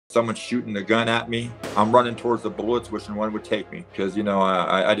Someone's shooting a gun at me. I'm running towards the bullets, wishing one would take me. Because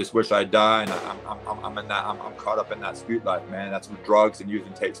I just wish I'd die, and I'm caught up in that street life, man. That's what drugs and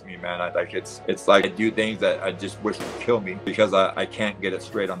using takes me, man. It's like I do things that I just wish would kill me because I can't get it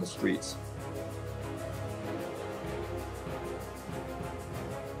straight on the streets.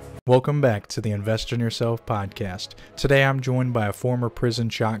 Welcome back to the Invest in Yourself podcast. Today I'm joined by a former prison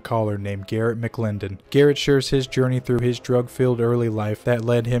shot caller named Garet Mclendon. Garet shares his journey through his drug-filled early life that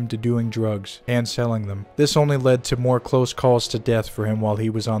led him to doing drugs and selling them. This only led to more close calls to death for him while he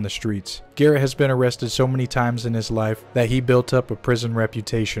was on the streets. Garet has been arrested so many times in his life that he built up a prison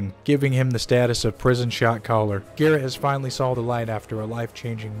reputation, giving him the status of prison shot caller. Garet has finally saw the light after a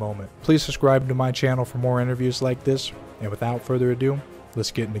life-changing moment. Please subscribe to my channel for more interviews like this, and without further ado, let's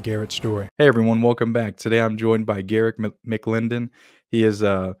get into Garet's story. Hey everyone, welcome back. Today I'm joined by Garet Mclendon. He is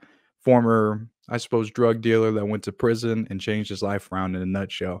a former, drug dealer that went to prison and changed his life around in a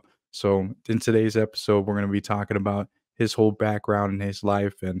nutshell. So in today's episode, we're going to be talking about his whole background in his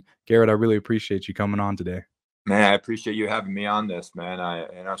life. And Garet, I really appreciate you coming on today. Man, I appreciate you having me on this, man.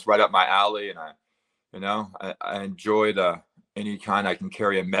 It's right up my alley, and I enjoy any kind I can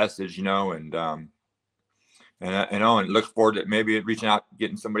carry a message, and look forward to maybe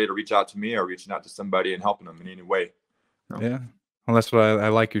getting somebody to reach out to me or reaching out to somebody and helping them in any way. Yeah. Well, that's what I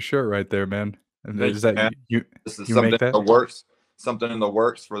like your shirt right there, man. Is that man. you? This is you something make that? in the works. Something in the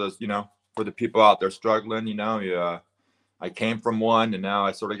works for those, for the people out there struggling. I came from one, and now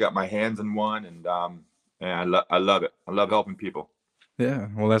I sort of got my hands in one, and I love it. I love helping people. Yeah,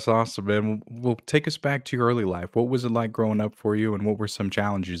 well, that's awesome, man. Well, take us back to your early life. What was it like growing up for you, and what were some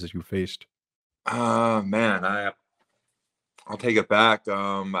challenges that you faced? Man, I'll take it back.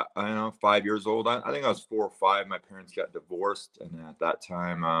 I don't know, 5 years old. I think I was 4 or 5. My parents got divorced, and at that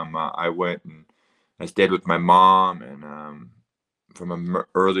time, I went and I stayed with my mom. And from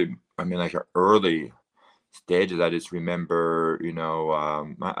early stages, I just remember,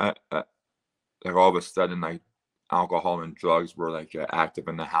 like all of a sudden, like alcohol and drugs were like active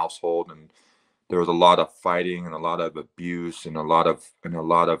in the household, and there was a lot of fighting and a lot of abuse and a lot of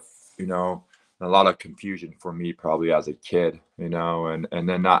a lot of confusion for me probably as a kid, and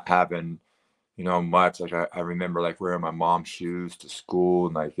then not having, much. Like I remember like wearing my mom's shoes to school,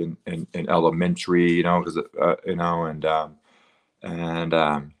 and like in elementary, because and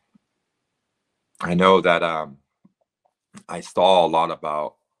I know that I saw a lot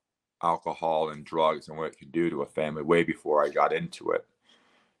about alcohol and drugs and what it could do to a family way before I got into it.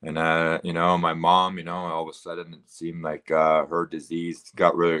 And my mom, all of a sudden it seemed like her disease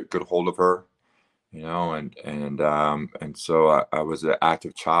got really good hold of her. And so I was an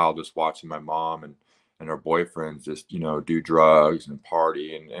active child, just watching my mom and her boyfriends just, do drugs and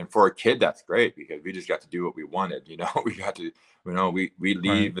party. And for a kid, that's great because we just got to do what we wanted. We got to, we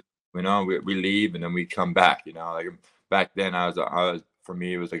leave, right. We leave and then we come back, like back then for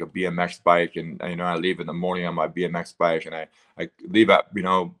me, it was like a BMX bike. And, I leave in the morning on my BMX bike, and I leave at,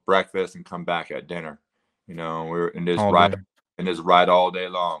 breakfast and come back at dinner. We're in this ride all day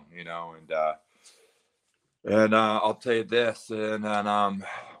long, and I'll tell you this, and then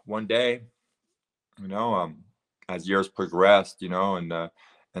one day, as years progressed, and the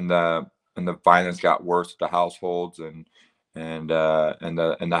violence got worse at the households, and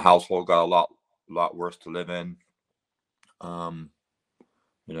the household got a lot worse to live in. I'm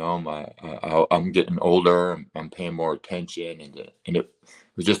getting older, I'm paying more attention, and it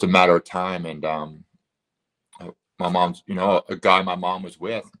was just a matter of time. And my mom's, a guy my mom was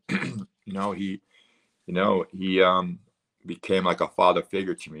with, he became like a father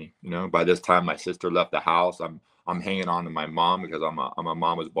figure to me. By this time my sister left the house. I'm hanging on to my mom because I'm a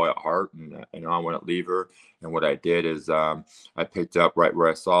mama's boy at heart, and I wouldn't leave her. And what I did is I picked up right where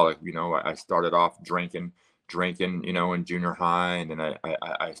I saw, like, I started off drinking, in junior high, and then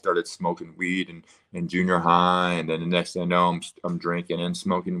I started smoking weed in junior high, and then the next thing I know, I'm drinking and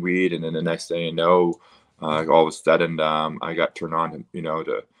smoking weed, and then the next thing you know, all of a sudden I got turned on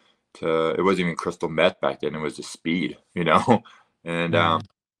to it wasn't even crystal meth back then, it was just speed, and How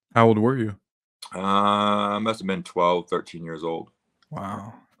old were you? I must have been 12, 13 years old.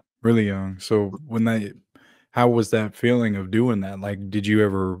 Wow, really young. So how was that feeling of doing that? Like, did you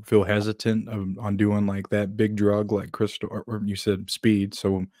ever feel hesitant on doing like that big drug like crystal, or you said speed?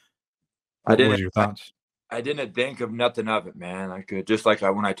 So I what was didn't your thoughts? I didn't think of nothing of it, man. I could just like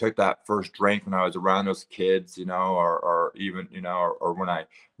when I took that first drink when I was around those kids, or even, or when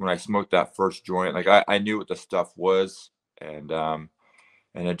I smoked that first joint, like I knew what the stuff was, and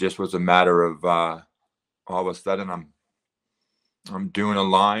it just was a matter of all of a sudden I'm doing a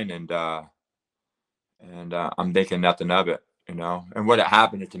line, and I'm thinking nothing of it, you know. And what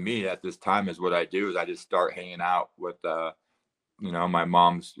happened to me at this time is what I do is I just start hanging out with, you know, my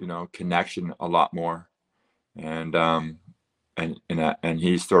mom's, you know, connection a lot more. And and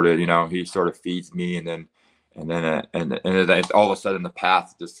he sort of, you know, he sort of feeds me, and then all of a sudden the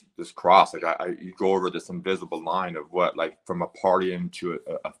path just cross, like you go over this invisible line of what, like from a partying to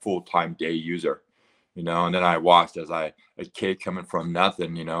a full-time day user, you know. And then I watched as a kid coming from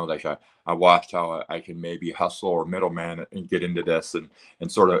nothing, you know, like I watched how I can maybe hustle or middleman and get into this, and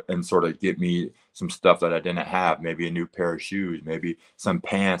sort of get me some stuff that I didn't have, maybe a new pair of shoes, maybe some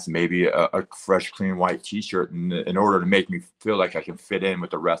pants, maybe a fresh, clean white T-shirt, in order to make me feel like I can fit in with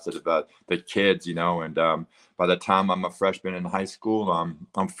the rest of the kids, you know. And by the time I'm a freshman in high school,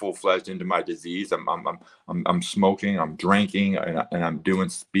 I'm full-fledged into my disease. I'm smoking, I'm drinking, and I'm doing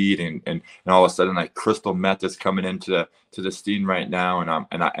speed, and all of a sudden, like crystal meth is coming into the scene right now,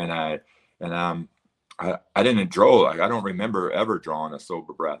 I didn't draw, like I don't remember ever drawing a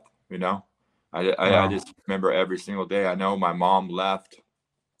sober breath, you know. I Wow. just remember every single day. I know my mom left.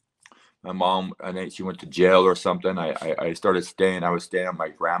 My mom, I think she went to jail or something. I started staying. I was staying at my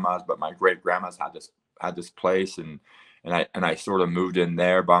grandma's, but my great grandma's had this place, and I sort of moved in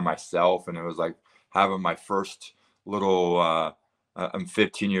there by myself, and it was like having my first little. I'm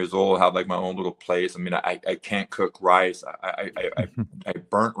 15 years old. Have like my own little place. I mean, I can't cook rice. I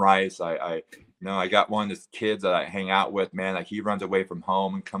burnt rice. You know, I got one of these kids that I hang out with, man. Like he runs away from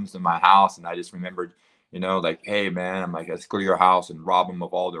home and comes to my house, and I just remembered, you know, like, hey, man, I'm like, let's go to your house and rob them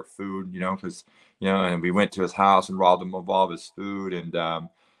of all their food, you know, because, you know, and we went to his house and robbed him of all of his food. And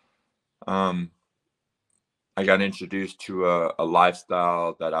um, I got introduced to a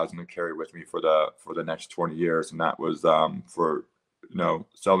lifestyle that I was going to carry with me for the next 20 years. And that was for, you know,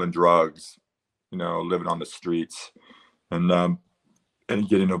 selling drugs, you know, living on the streets, and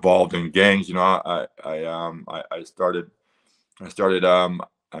getting involved in gangs. You know, I started, I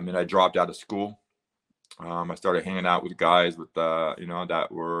mean, I dropped out of school. I started hanging out with guys with, you know, that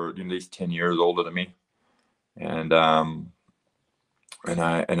were at least 10 years older than me. And, and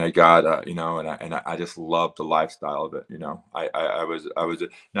I got, you know, and I just loved the lifestyle of it. You know, I was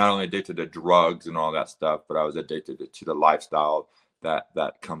not only addicted to drugs and all that stuff, but I was addicted to the lifestyle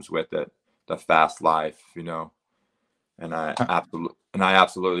that comes with it, the fast life, you know. Uh, And I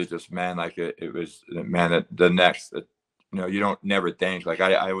absolutely just, man, like it was, man, the next, you know, you don't never think, like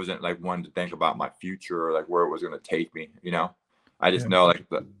I wasn't like one to think about my future or like where it was going to take me, you know. I just yeah. know like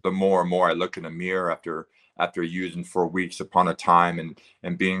the more and more I look in the mirror after using for weeks upon a time,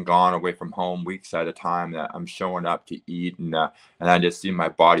 and being gone away from home weeks at a time, that I'm showing up to eat, and I just see my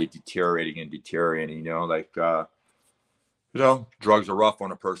body deteriorating, you know, like you know, drugs are rough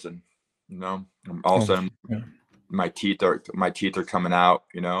on a person, you know. Oh, Also, yeah. my teeth are coming out,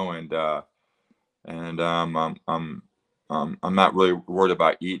 you know. And I'm not really worried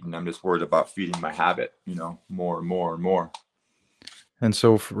about eating. I'm just worried about feeding my habit, you know, more and more and more. And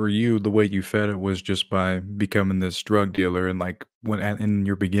so for you, the way you fed it was just by becoming this drug dealer, and like in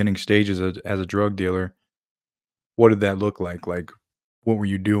your beginning stages as a drug dealer, what did that look like? Like, what were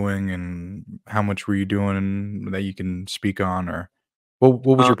you doing, and how much were you doing that you can speak on, or what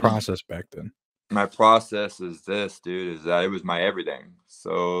was your Um, process back then? my process is this, dude, is that it was my everything.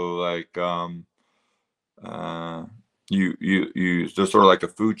 So like, uh, you there's sort of like a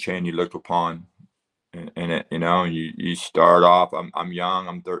food chain you look upon in it, you know. You start off. I'm young.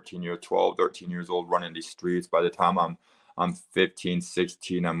 I'm 13 years old, running these streets. By the time I'm 15,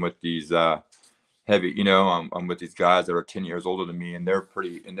 16, I'm with these heavy, you know, I'm with these guys that are 10 years older than me, and they're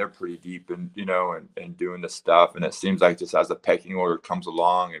pretty deep, and you know, and doing this stuff. And it seems like just as the pecking order comes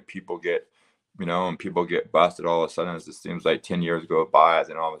along and people get, you know, and people get busted, all of a sudden it just seems like 10 years go by,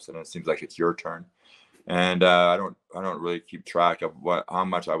 and all of a sudden it seems like it's your turn. And I don't really keep track of how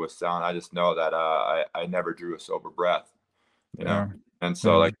much I was selling. I just know that I never drew a sober breath, you know. Yeah. And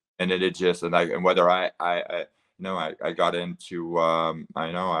so And like, and it just, and whether you know, I got into,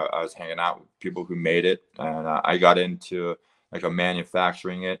 I know I was hanging out with people who made it, and I got into like a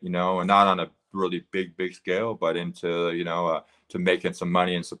manufacturing it, you know, and not on a really big scale, but into, you know, to making some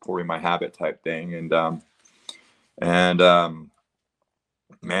money and supporting my habit type thing. And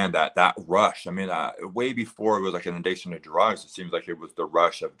man, that rush. I mean, way before it was like an addiction to drugs, it seems like it was the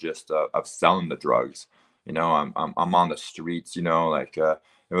rush of just of selling the drugs. You know, I'm on the streets. You know, like it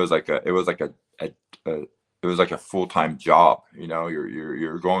was like a it was like a full-time job. You know,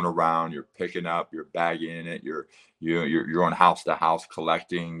 you're going around, you're picking up, you're bagging it, you're going house to house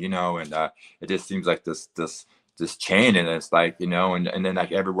collecting. You know, and it just seems like this chain, and it's like, you know, and then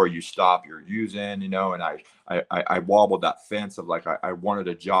like everywhere you stop you're using, you know. And I wobbled that fence of like I wanted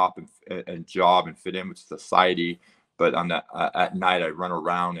a job and fit in with society, but on that at night I run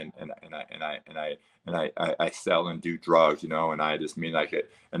around and I sell and do drugs, you know, and I just mean like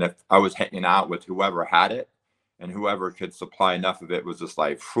it. And if I was hanging out with whoever had it, and whoever could supply enough of it was just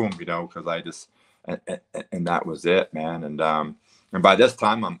like, boom, you know, because I just and that was it, man. And by this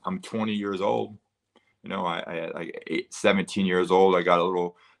time I'm 20 years old. You know, I 17 years old. I got a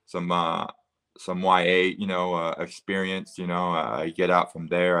little some YA, you know, experience. You know, I get out from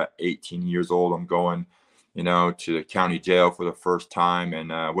there at 18 years old. I'm going, you know, to the county jail for the first time,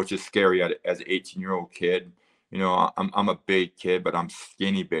 and which is scary as an 18-year-old kid. You know, I'm a big kid, but I'm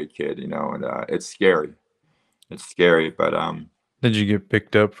skinny big kid. You know, and it's scary. It's scary, but Did you get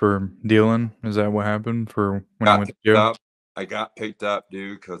picked up for dealing? Is that what happened for when you got went to picked jail? up. I got picked up,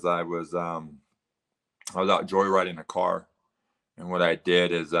 dude, because I was out joyriding a car, and what I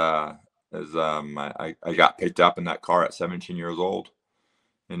did is I got picked up in that car at 17 years old,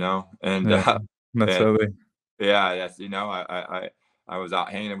 you know, and Yeah, that's and how they. yeah, that's you know, I was out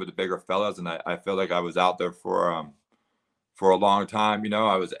hanging with the bigger fellas, and I feel like I was out there for a long time. You know,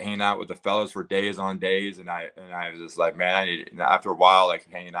 I was hanging out with the fellas for days on days, and I was just like, man, I need. And after a while, like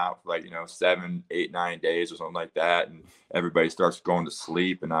hanging out for like 7, 8, 9 days or something like that, and everybody starts going to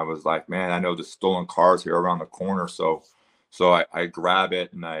sleep, and I was like, man, I know the stolen cars here around the corner, so I grab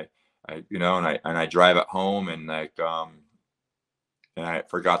it and I you know and I drive it home and and I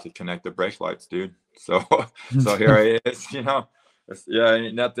forgot to connect the brake lights, dude. So so here it is, you know. Yeah,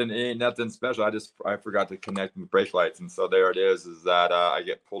 ain't nothing special. I forgot to connect the brake lights, and so there it is that I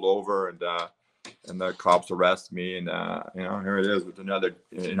get pulled over and the cops arrest me, and you know, here it is with another,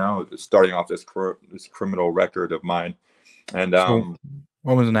 you know, starting off this criminal record of mine. And So,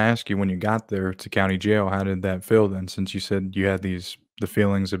 I was gonna ask you when you got there to county jail, how did that feel then? Since you said you had the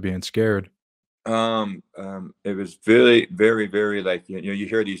feelings of being scared. It was very, very, very like you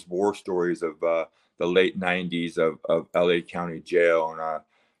hear these war stories of the late '90s of LA County Jail, and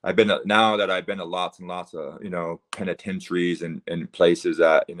now that I've been to lots and lots of penitentiaries and places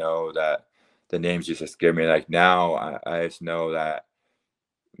that that the names just scare me. Like now, I just know that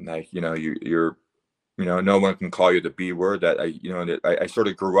like you're no one can call you the B word. That I sort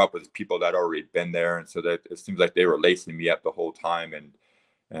of grew up with people that already been there, and so that it seems like they were lacing me up the whole time, and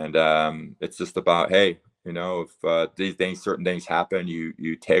it's just about, hey, if certain things happen,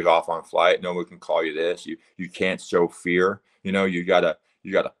 you take off on flight. No one can call you this. You can't show fear. You gotta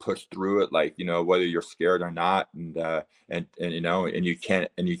push through it, like whether you're scared or not, and you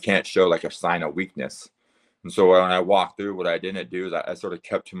can't show like a sign of weakness. And so when I walked through, what I didn't do is I sort of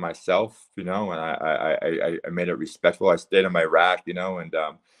kept to myself, and I made it respectful. I stayed in my rack, and you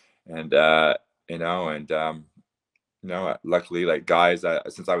know, and luckily, like guys,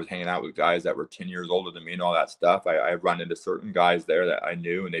 since I was hanging out with guys that were 10 years older than me and all that stuff, I run into certain guys there that I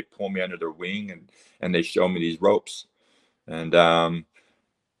knew, and they pull me under their wing and they show me these ropes, and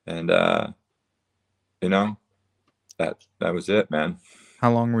and you know that was it, man.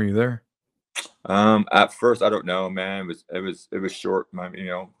 How long were you there? At first, I don't know, man. It was short.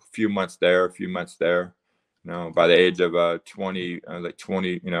 A few months there, a few months there. By the age of 20, I was like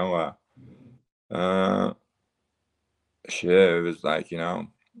 20. Uh, Shit, it was like I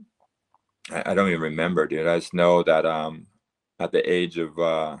don't even remember, dude. I just know that at the age of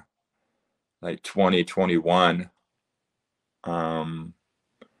like 20, 21, um,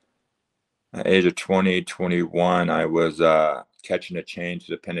 at the age of 20, 21, I was catching a chain to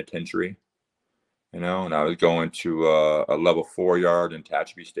the penitentiary. And I was going to a level 4 yard in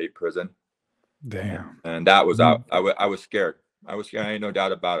Tehachapi State Prison, Damn. and that was Mhm. out. I was scared. I was scared. I ain't no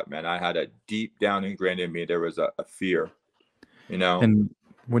doubt about it, man. I had a deep down ingrained in me. There was a fear, you know. And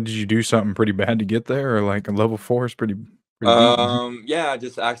what did you do something pretty bad to get there, or like a level 4 is pretty deep, man? Yeah,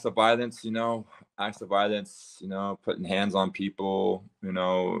 just acts of violence, putting hands on people,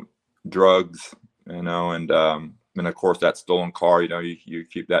 drugs, and of course that stolen car, you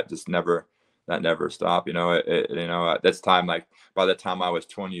keep that, just never that never stop. At this time, like by the time I was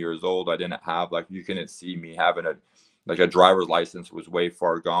 20 years old, I didn't have, like, you couldn't see me having a driver's license. Was way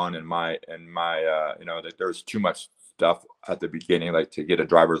far gone in my that there's too much stuff at the beginning, like to get a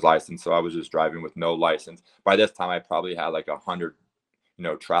driver's license. So I was just driving with no license. By this time I probably had like 100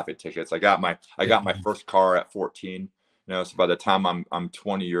 traffic tickets. I got my Damn. first car at 14. So by the time I'm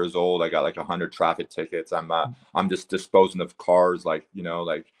 20 years old, I got like 100 traffic tickets. I'm just disposing of cars like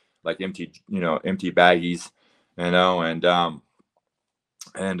empty baggies, and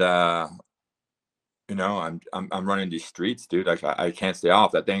I'm running these streets, dude. Like I can't stay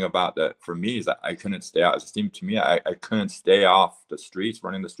off. That thing about that for me is that I couldn't stay out. It seemed to me I couldn't stay off the streets,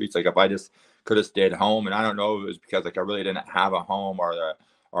 running the streets. Like if I just could have stayed home, and I don't know if it was because like I really didn't have a home,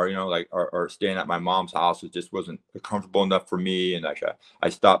 or staying at my mom's house. It just wasn't comfortable enough for me. And like I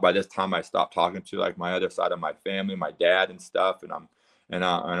stopped by this time, I stopped talking to like my other side of my family, my dad and stuff. And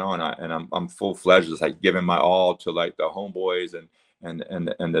I'm full fledged, just like giving my all to like the homeboys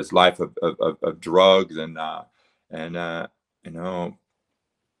and this life of drugs and you know.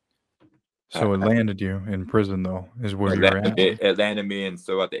 So it landed you in prison, though, is where you're at. It landed me, and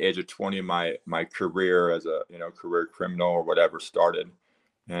so at the age of 20, my career as a career criminal or whatever started,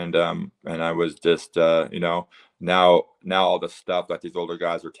 and I was just now all the stuff that these older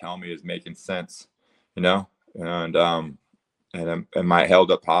guys are telling me is making sense, you know, and my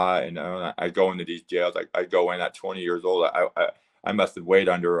held up high, and I go into these jails. I go in at 20 years old. I must have weighed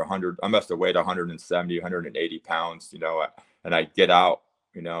under 100. I must have weighed 170, 180 pounds, and I get out,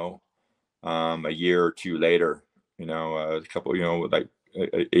 a year or two later, a couple, like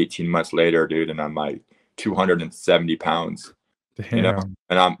 18 months later, dude, and I'm like 270 pounds, Damn.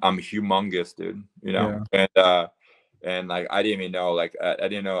 and I'm humongous, dude, Yeah. and like I didn't even know, like I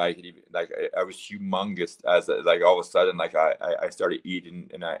didn't know I could even I was humongous as like all of a sudden like I started eating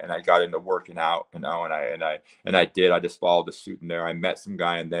and I got into working out, and I just followed the suit in there. I met some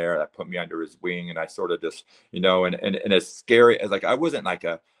guy in there that put me under his wing, and I sort of just and as scary as like I wasn't like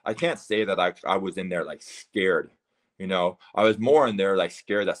I can't say that I was in there like scared. I was more in there like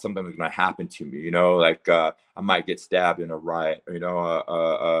scared that something was going to happen to me, like I might get stabbed in a riot,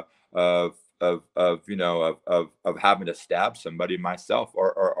 of having to stab somebody myself,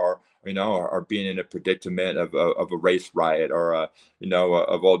 or being in a predicament of a race riot, or of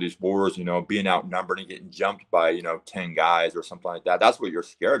all these wars, being outnumbered and getting jumped by 10 guys or something like that. That's what you're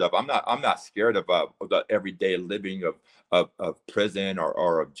scared of. I'm not scared of the everyday living of prison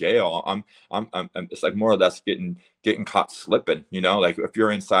or of jail. I'm it's like more or less getting caught slipping, like if you're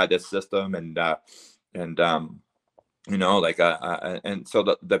inside this system, and and so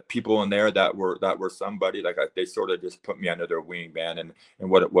the people in there that were somebody, like they sort of just put me under their wing, man. And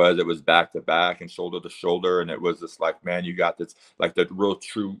what it was back to back and shoulder to shoulder, and it was just like, man, you got this, like the real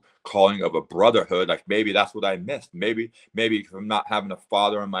true calling of a brotherhood. Like maybe that's what I missed. Maybe from not having a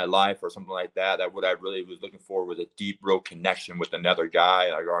father in my life or something like that, that what I really was looking for was a deep, real connection with another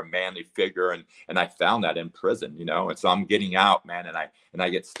guy, like, or a manly figure. And I found that in prison, and so I'm getting out, man, and I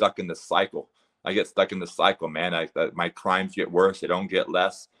get stuck in the cycle. Man. My crimes get worse. They don't get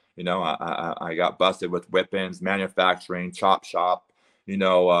less. I got busted with weapons, manufacturing, chop shop,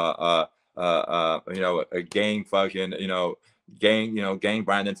 a gang fucking, gang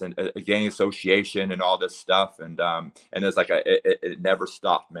violence and a gang association and all this stuff. And it's like, it never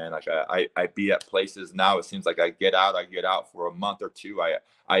stopped, man. Like I be at places now. It seems like I get out for a month or two.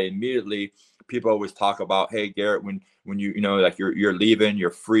 I immediately, people always talk about, hey, Garet, when you like you're leaving, you're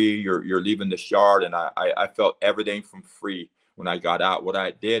free, you're leaving the shard. And I felt everything from free when I got out. What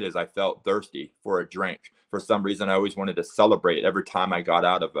I did is I felt thirsty for a drink. For some reason, I always wanted to celebrate every time I got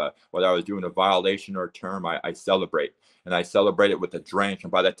out of whether I was doing a violation or a term. I celebrate, and I celebrate it with a drink.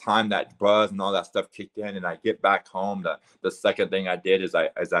 And by the time that buzz and all that stuff kicked in, and I get back home, the second thing I did is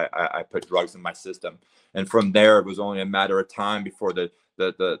I put drugs in my system. And from there, it was only a matter of time before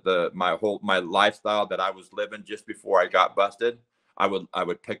my lifestyle that I was living just before I got busted, I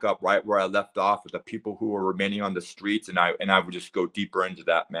would pick up right where I left off with the people who were remaining on the streets, and I would just go deeper into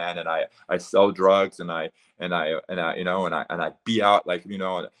that, man. And I sell drugs, and I be out, like,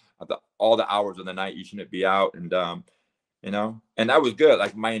 all the hours of the night. You shouldn't be out. And that was good.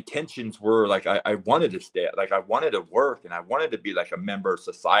 Like my intentions were like, I wanted to stay, like I wanted to work, and I wanted to be like a member of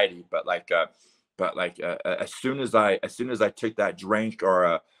society. But as soon as I took that drink,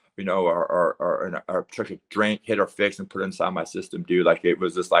 or took a drink, hit or fix, and put it inside my system, dude, like it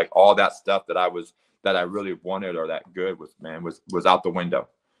was just like all that stuff that I really wanted, or that good was out the window,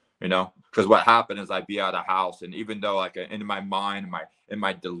 because what happened is I'd be at a house, and even though like in my mind, in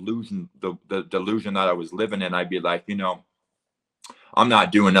my delusion, the delusion that I was living in, I'd be like, I'm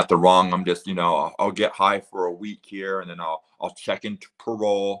not doing nothing wrong. I'm just, I'll get high for a week here, and then I'll check into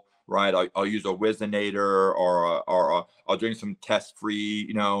parole. Right, I'll use a Wizinator, or I'll drink some test free,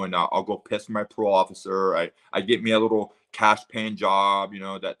 and I'll go piss my parole officer. I get me a little cash paying job,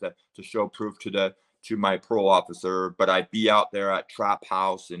 that to show proof to my parole officer. But I'd be out there at trap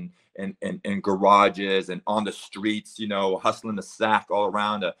house and garages and on the streets, hustling the sack all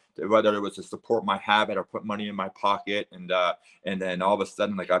around, whether it was to support my habit or put money in my pocket. And then all of a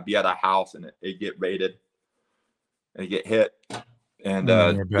sudden, like I'd be at a house, and it get raided, and get hit. And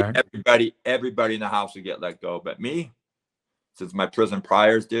everybody in the house would get let go, but me, since my prison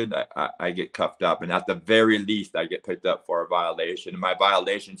priors, dude, I get cuffed up, and at the very least, I get picked up for a violation. And my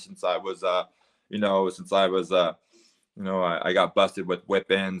violation, since I was I got busted with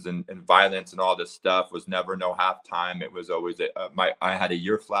whippings and violence and all this stuff. Was never no halftime. It was always I had a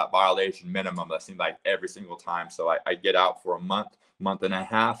year flat violation minimum. That seemed like every single time. So I get out for a month and a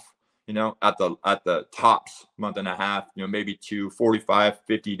half. At the tops, month and a half. Maybe 45,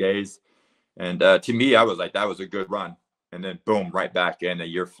 50 days. And to me, I was like, that was a good run. And then boom, right back in, a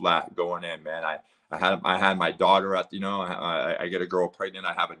year flat going in, man. I had my daughter I get a girl pregnant.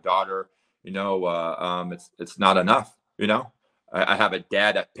 I have a daughter. It's not enough. I have a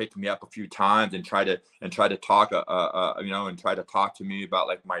dad that picked me up a few times and tried to talk and try to talk to me about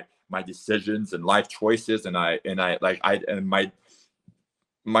like my decisions and life choices. And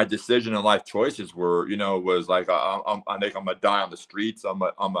my decision in life choices were, was like, I think I'm gonna die on the streets.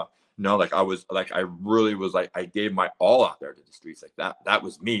 Like I really was like, I gave my all out there to the streets. Like that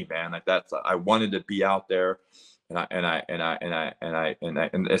was me, man. Like I wanted to be out there, and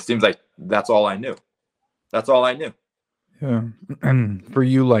it seems like that's all I knew. That's all I knew. Yeah. And for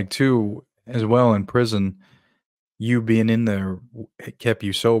you, like, too, as well in prison, you being in there it kept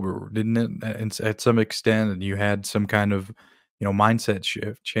you sober, didn't it? And at some extent, and you had some kind of, mindset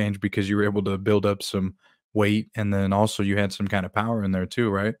shift change because you were able to build up some weight, and then also you had some kind of power in there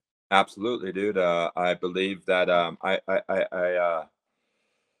too, right? Absolutely, dude. I believe that um I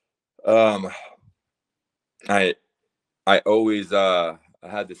I always I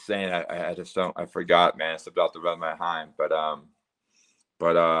had this saying. I just don't, I forgot, man. It's about the run of my mind. But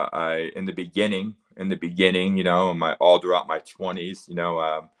I in the beginning, my all throughout my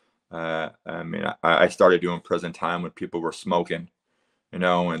 20s, I mean, I started doing prison time when people were smoking, and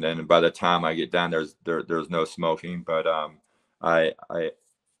then by the time I get down, there's no smoking. But I I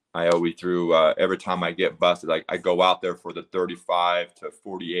I always through every time I get busted, like I go out there for the 35 to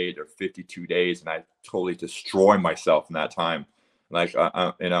 48 or 52 days, and I totally destroy myself in that time. Like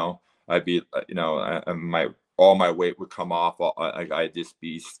I'd be, my all my weight would come off. I'd just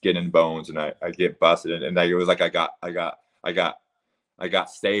be skin and bones, and I get busted, and like, it was like I got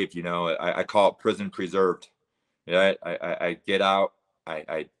saved. I call it prison preserved. Yeah, I get out,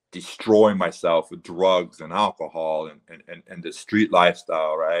 I destroy myself with drugs and alcohol and the street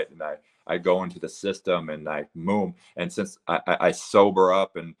lifestyle, right? And I go into the system and I boom. And since I sober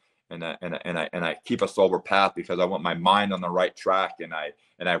up and I keep a sober path because I want my mind on the right track, and I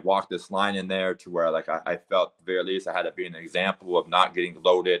walk this line in there to where like I felt very least I had to be an example of not getting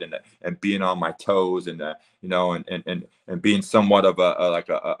loaded and being on my toes and being somewhat of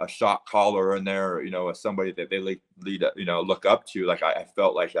a shot caller in there, as somebody that they look up to. Like I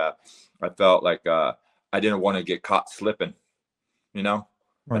felt like I didn't want to get caught slipping, you know.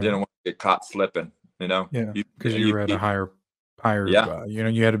 I Right. didn't want to get caught slipping, you know. Yeah, You, because you you, were at a you higher, yeah.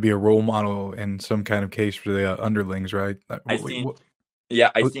 you had to be a role model in some kind of case for the, underlings, right? I seen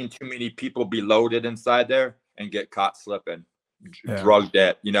Yeah, I seen too many people be loaded inside there and get caught slipping, yeah. drugged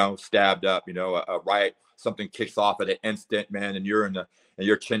at, stabbed up, a riot, something kicks off at an instant, man, and you're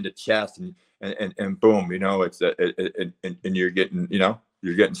chin to chest, and boom, it's and you're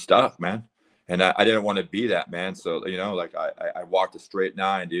getting stuck, man. And I didn't want to be that, man. So, like I walked a straight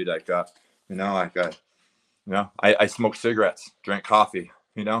line, dude. Like I smoked cigarettes, drank coffee,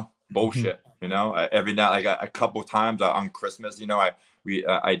 Mhm. bullshit, every night, like a couple times on Christmas, I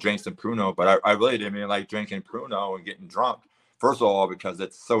drank some Pruno, but I really didn't even like drinking Pruno and getting drunk. First of all, because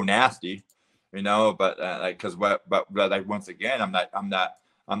it's so nasty, but like, but like, once again, I'm not,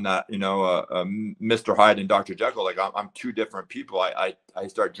 Mr. Hyde and Dr. Jekyll. Like I'm two different people. I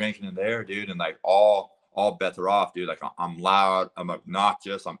start drinking in there, dude, and like all bets are off, dude. Like I'm loud, I'm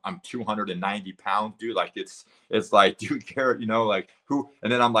obnoxious, I'm 290 pounds, dude. Like it's like, dude, Garrett, like who?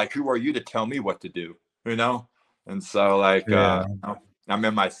 And then I'm like, who are you to tell me what to do, you know? And so like, Yeah. I'm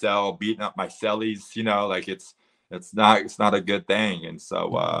in my cell beating up my cellies, like it's not a good thing. And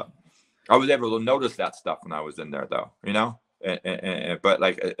so I was able to notice that stuff when I was in there, though, but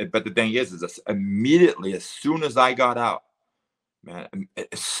like, but the thing is immediately as soon as I got out, man,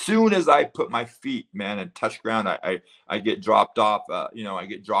 as soon as I put my feet, man, and touch ground, I get dropped off. I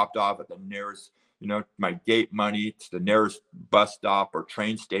get dropped off at the nearest, my gate money to the nearest bus stop or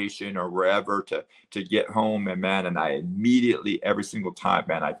train station or wherever to get home, and man, and I immediately every single time,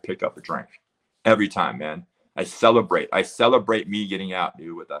 man, I pick up a drink. Every time, man, I celebrate. I celebrate me getting out,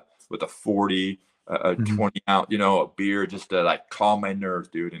 dude, with a 40, a Mhm. 20 ounce, a beer just to like calm my nerves,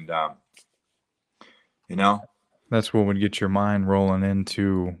 dude, and you know, That's what would get your mind rolling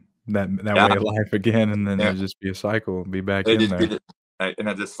into that yeah, way of life again, and then yeah. it'd just be a cycle, be back It in just be there. the and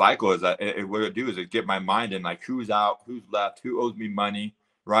then this cycle is that what it do is it get my mind in like who's out, who's left, who owes me money,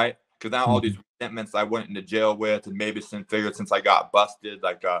 right? because now all these Mhm. resentments I went into jail with, and maybe since I got busted,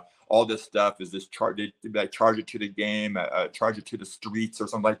 like all this stuff is this charge it to the game, charge it to the streets or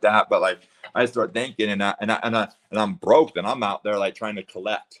something like that. But like I start thinking, and I'm broke, and I'm out there like trying to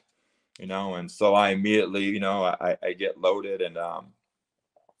collect, and so I immediately, I get loaded, and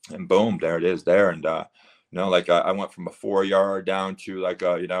boom, there it is there. And like I went from a 4 yard down to like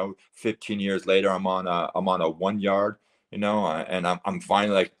 15 years later, I'm on a 1 yard, and I'm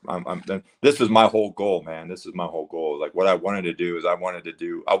finally like this was my whole goal, man. This is my whole goal. Like what I wanted to do is I wanted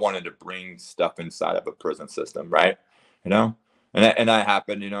to bring stuff inside of a prison system, right? You know, and that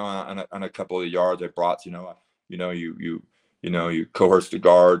happened, on a couple of yards I brought, you coerce the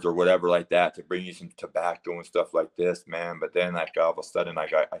guards or whatever like that to bring you some tobacco and stuff like this, man. But then like all of a sudden,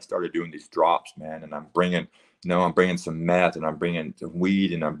 like I started doing these drops, man, and I'm bringing some meth, and I'm bringing some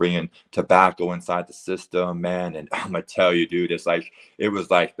weed, and I'm bringing tobacco inside the system, man. And I'm gonna tell you, dude, it was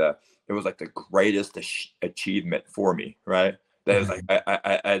like the greatest achievement for me, right? That was like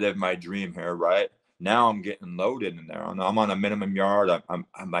I lived my dream here, right? Now I'm getting loaded in there. I'm on a minimum yard. I'm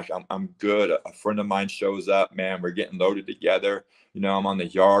good. A friend of mine shows up, man. We're getting loaded together. I'm on the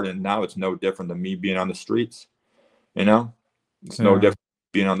yard, and now it's no different than me being on the streets. It's no Yeah. different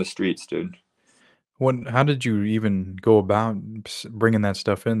being on the streets, dude. How did you even go about bringing that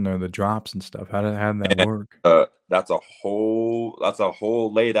stuff in there, the drops and stuff? How did that And, work? that's a whole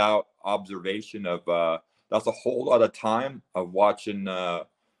laid out observation of that's a whole lot of time of watching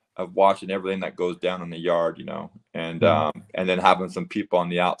everything that goes down in the yard, and Mhm. then having some people on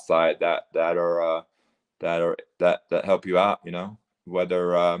the outside that help you out,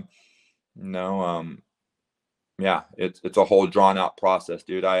 whether you know yeah, it's a whole drawn out process,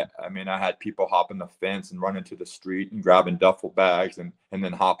 dude. I mean, I had people hopping the fence and running to the street and grabbing duffel bags, and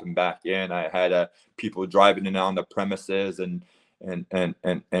then hopping back in. I had people driving in on the premises, and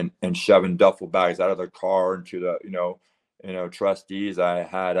shoving duffel bags out of their car into the trustees. I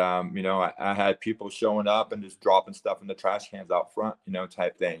had I had people showing up and just dropping stuff in the trash cans out front,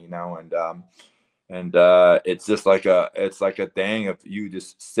 type thing, and it's like a thing of you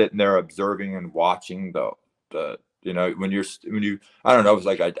just sitting there observing and watching the when you I don't know, it's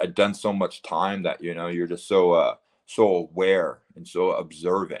like I'd done so much time that you're just so aware and so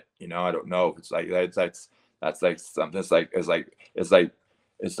observant. I don't know if it's like that's like something. It's like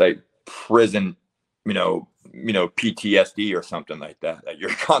prison, PTSD or something like that, that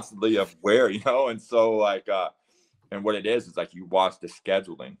you're constantly aware, and so like and what it is like you watch the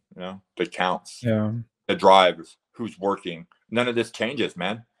scheduling, the counts, Yeah. the drivers, who's working. None of this changes,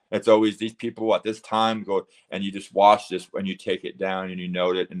 man. It's always these people at this time go, and you just watch this when you take it down, and you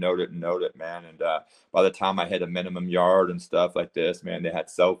note it and note it and note it, man. And by the time I hit a minimum yard and stuff like this, man, they had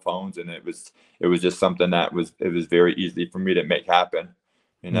cell phones, and it was just something it was very easy for me to make happen,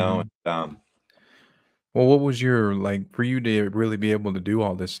 you know. Mhm. Well, what was your like, for you to really be able to do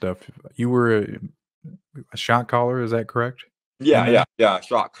all this stuff, you were a shot caller, is that correct? In Yeah, there? yeah, yeah.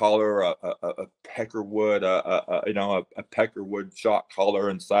 Shot collar, a peckerwood, a peckerwood shot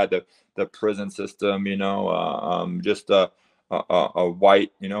collar inside the prison system. Just a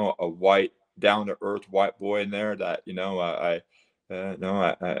white, a white down to earth white boy in there that no, I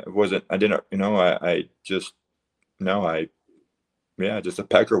wasn't. I didn't. I just no, I yeah, just a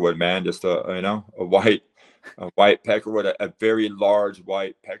peckerwood, man. Just a white peckerwood, a very large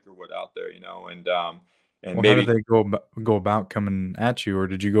white peckerwood out there. And Well, how did maybe they go about coming at you, or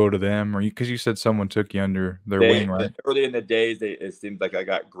did you go to them, or because you said someone took you under their they wing, right? early in the days, it seemed like I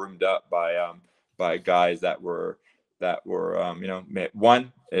got groomed up by guys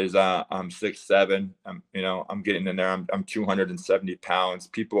one is I'm 6'7". I'm getting in there. I'm 270 pounds.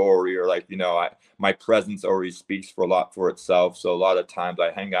 People already are like, my presence already speaks for a lot for itself. So a lot of times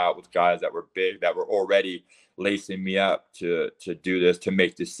I hang out with guys that were big, that were already lacing me up to do this, to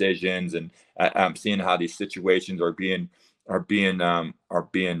make decisions. And I'm seeing how these situations are being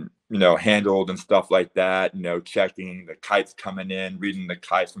handled and stuff like that. Checking the kites coming in, reading the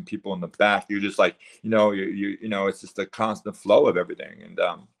kites from people in the back. You're just like, it's just a constant flow of everything.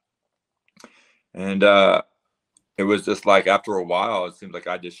 And it was just like after a while, it seemed like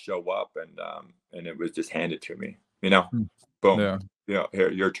I just show up, and it was just handed to me. Hmm. Boom. Yeah. Here,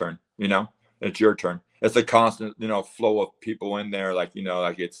 your turn. It's your turn. It's a constant, flow of people in there. Like,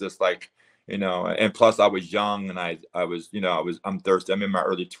 like it's just like, and plus I was young, and I was, I'm thirsty. I'm in my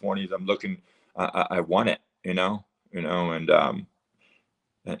early 20s. I'm looking, I want it,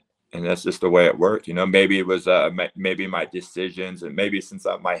 and that's just the way it worked. Maybe it was maybe my decisions, and maybe since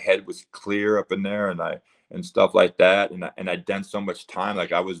my head was clear up in there, and stuff like that, and I'd done so much time,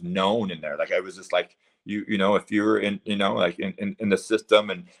 like I was known in there, like I was just like, you know, if you're in, you know, like in the system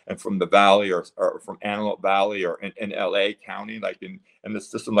and from the valley or from Antelope Valley or in LA County, like in the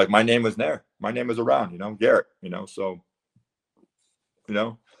system, like my name was there, my name was around, you know, Garrett, you know, so you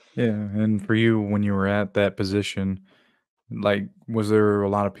know. Yeah, and for you, when you were at that position, like, was there a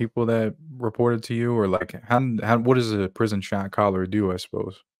lot of people that reported to you, or like, how what does a prison shot caller do? I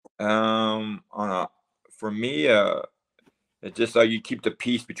suppose. On a For me, it's just like you keep the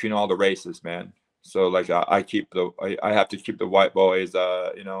peace between all the races, man. So like I have to keep the white boys,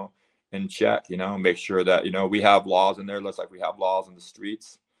 you know, in check, you know, make sure that, you know, we have laws in there, just like we have laws in the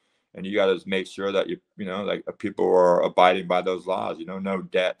streets. And you got to make sure that you know, like people are abiding by those laws, you know, no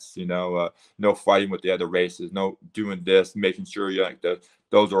debts, you know, no fighting with the other races, no doing this, making sure you like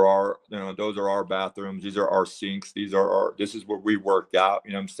those are our, you know, those are our bathrooms, these are our sinks, these are our, this is where we work out,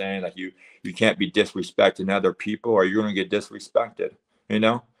 you know what I'm saying? Like you can't be disrespecting other people or you're going to get disrespected, you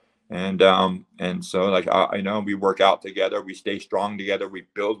know. And so like I know we work out together, we stay strong together, we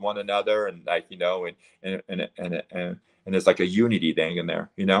build one another, and like, you know, and it's like a unity thing in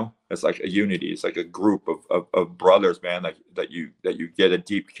there, you know. It's like a unity, it's like a group of brothers, man, like that you get a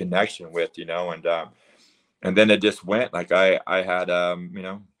deep connection with, you know. And then it just went like I had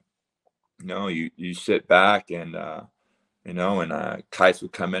you know, you sit back and you know, and kites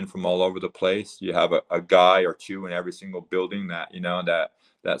would come in from all over the place. You have a guy or two in every single building that, you know,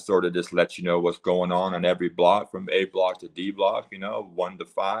 that sort of just lets you know what's going on every block, from A block to D block, you know, 1 to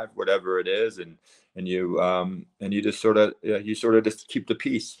 5, whatever it is. And you just sort of, yeah, you sort of just keep the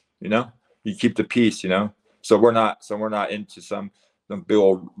peace, you know, you keep the peace, you know. So we're not into some big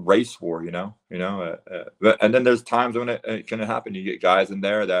old race war, and then there's times when it can happen. You get guys in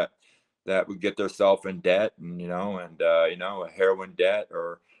there that would get themselves in debt, and you know, a heroin debt,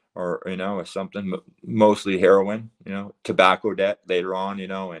 or you know, something, mostly heroin, you know, tobacco debt later on, you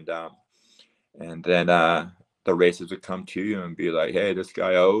know. And then the races would come to you and be like, hey, this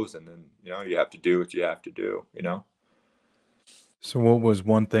guy owes, and then, you know, you have to do what you have to do, you know. So, what was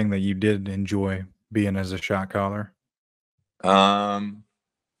one thing that you did enjoy being as a shot caller? um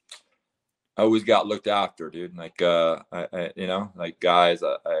I always got looked after, dude. Like you know, like guys,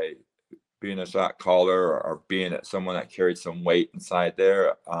 I being a shot caller, or being someone that carried some weight inside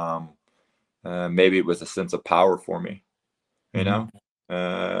there, maybe it was a sense of power for me, you Hmm. know.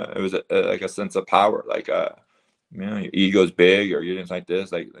 It was like a sense of power, like you know, your ego's big, or you didn't like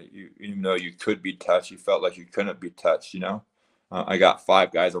this, like you, even though you could be touched, you felt like you couldn't be touched, you know. I got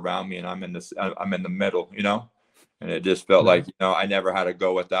 5 guys around me, and I'm in the middle, you know. And it just felt Yeah. like, you know, I never had to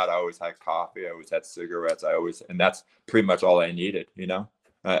go with that. I always had coffee, I always had cigarettes, and that's pretty much all I needed, you know.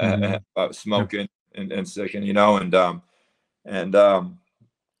 Hmm. Smoking and sicking, you know. And um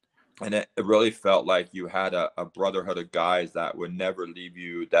and it really felt like you had a brotherhood of guys that would never leave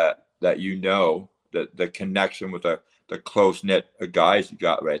you, that you know, that the connection with the close knit guys you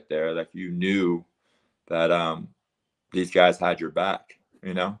got right there, like you knew that these guys had your back,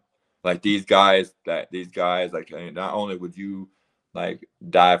 you know. Like these guys, like, not only would you like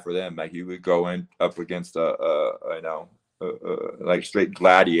die for them, like you would go in up against you know, like straight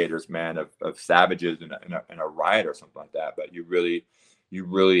gladiators, man, of savages in a riot or something like that. But you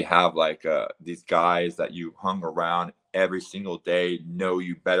really have like these guys that you hung around every single day, know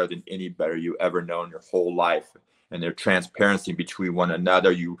you better than anybody you ever known your whole life, and their transparency between one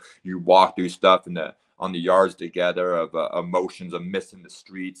another. You walk through stuff on the yards together, of emotions of missing the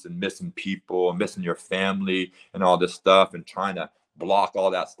streets and missing people and missing your family and all this stuff, and trying to block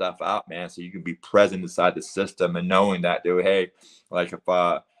all that stuff out, man, so you can be present inside the system, and knowing that, dude, hey, like if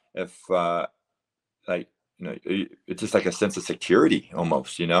like, you know, it's just like a sense of security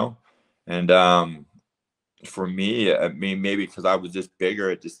almost, you know. And for me, I mean, maybe because I was just bigger,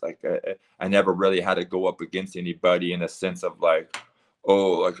 it just like I never really had to go up against anybody in a sense of like,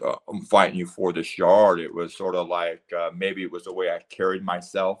 oh, like I'm fighting you for this yard. It was sort of like, maybe it was the way I carried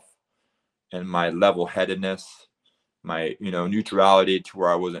myself, and my level headedness, my, you know, neutrality, to where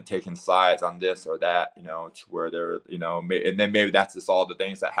I wasn't taking sides on this or that, you know, to where there, you know, and then maybe that's just all the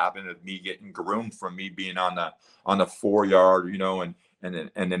things that happened with me getting groomed from me being on the 4 yard, you know. And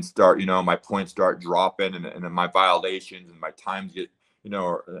then start, you know, my points start dropping, and then my violations and my times get, you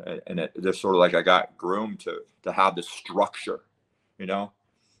know, and it just sort of like I got groomed to have this structure, you know.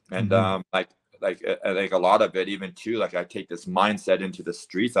 And Hmm. like I think a lot of it, even too, like I take this mindset into the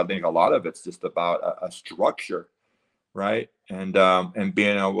streets. I think a lot of it's just about a structure, right? And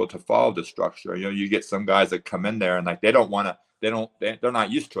being able to follow the structure. You know, you get some guys that come in there and like they don't want to, they're not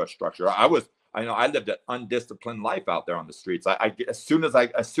used to a structure. I know I lived an undisciplined life out there on the streets. As soon as I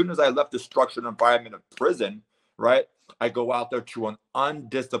left the structured environment of prison, right, I go out there to an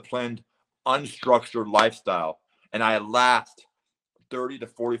undisciplined, unstructured lifestyle, and I last 30 to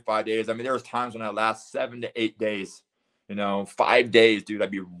 45 days. I mean, there was times when I last 7 to 8 days, 5 days, dude,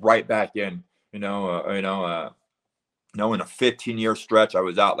 I'd be right back in, in a 15-year stretch, I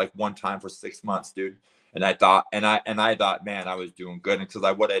was out like one time for 6 months, dude. And I thought, man, I was doing good. And because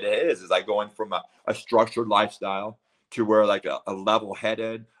what it is I going from a structured lifestyle to where like a level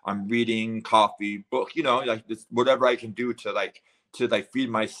headed, I'm reading coffee book, like this, whatever I can do to feed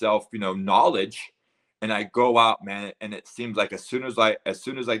myself, knowledge. And I go out, man. And it seems like as soon as I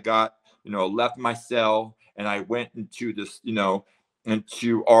got, left my cell and I went into this,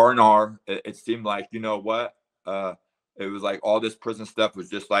 into R&R, it seemed like, what, it was like all this prison stuff was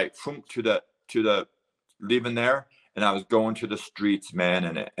just like to the leaving there, and I was going to the streets,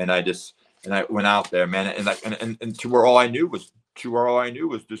 man, and I went out there, man, and like and to where all I knew was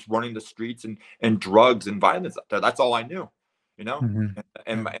just running the streets and drugs and violence out there. That's all I knew, you know. Mm-hmm.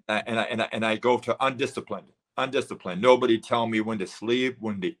 And I go to undisciplined. Nobody tell me when to sleep,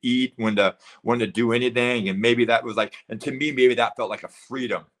 when to eat, when to do anything, and maybe that was like, and to me, maybe that felt like a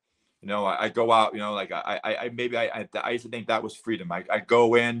freedom. I go out, like I used to think that was freedom. I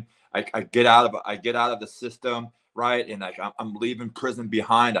go in, I get out of the system, right? And like I'm leaving prison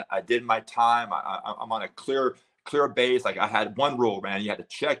behind. I did my time. I'm on a clear base. Like I had one rule, man. You had to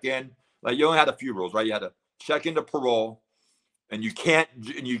check in. Like you only had a few rules, right? You had to check into parole, and you can't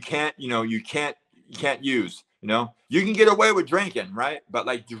use. You can get away with drinking, right? But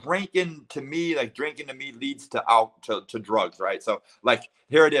like drinking to me leads to drugs, right? So like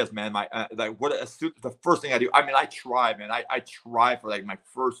here it is, man. My the first thing I do. I mean, I try, man. I try for like my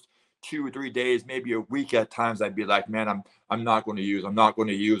first 2 or 3 days, maybe a week at times. I'd be like, man, I'm not going to use. I'm not going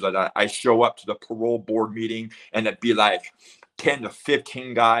to use. I show up to the parole board meeting, and it'd be like 10 to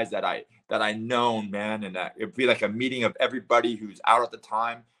 15 guys that I known, man, and it'd be like a meeting of everybody who's out at the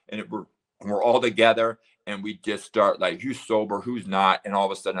time, and we're all together. And we just start like, who's sober, who's not, and all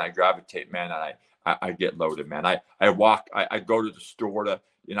of a sudden I gravitate, man, and I get loaded, man. I go to the store to,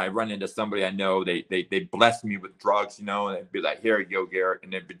 I run into somebody I know. They bless me with drugs, and they'd be like, here you go, Garrett,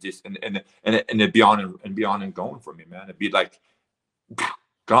 and it'd be just and it'd be on and going for me, man. It'd be like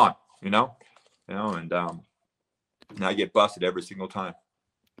gone, and I get busted every single time,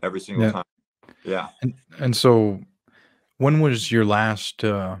 time. Yeah. And so, when was your last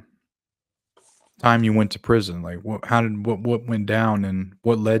time you went to prison? Like what went down, and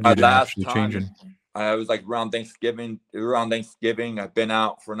what led you to actually changing? I was like around Thanksgiving. I've been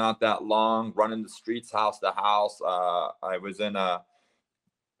out for not that long, running the streets, house to house. I was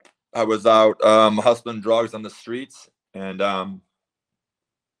out hustling drugs on the streets, and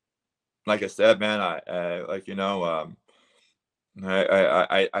like I said, man, I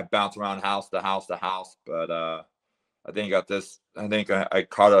bounce around house to house to house, but I think I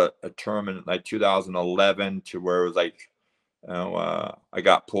caught a term in like 2011 to where it was like, I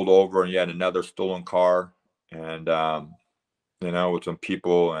got pulled over and you had another stolen car, and with some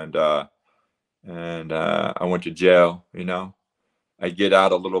people, and I went to jail. I get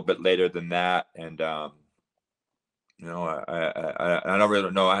out a little bit later than that, and I don't really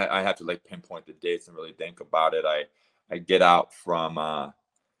know. I have to like pinpoint the dates and really think about it. I get out from I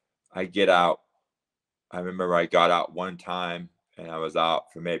remember I got out one time, and I was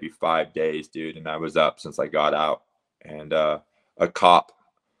out for maybe 5 days, dude. And I was up since I got out. And a cop,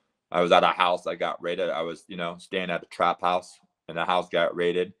 I was at a house, I got raided. I was, staying at a trap house, and the house got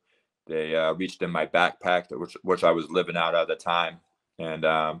raided. They reached in my backpack, which I was living out at the time.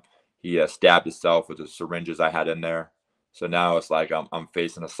 And he stabbed himself with the syringes I had in there. So now it's like I'm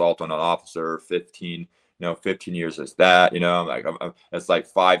facing assault on an officer, 15 years is that, it's like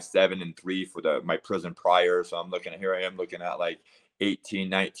 5, 7, and 3 for my prison prior. So I am looking at like 18,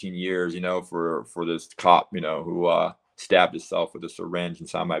 19 years, for this cop, who stabbed himself with a syringe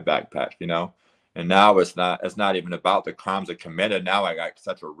inside my backpack, and now it's not even about the crimes I committed. Now I got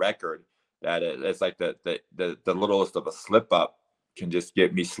such a record that it's like the littlest of a slip up can just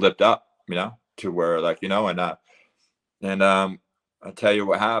get me slipped up, to where like, and I'll tell you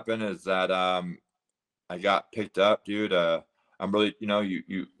what happened is that, I got picked up, dude. I'm really,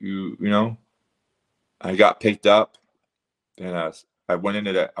 I got picked up, and I went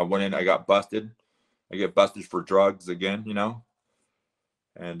in, I got busted. I get busted for drugs again,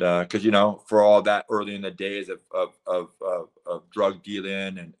 and because for all that early in the days of drug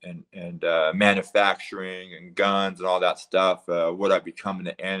dealing and manufacturing and guns and all that stuff, what I become in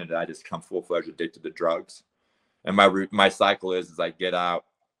the end, and I just come full-fledged addicted to drugs. And my cycle is I get out,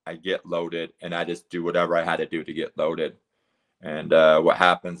 I get loaded, and I just do whatever I had to do to get loaded. And what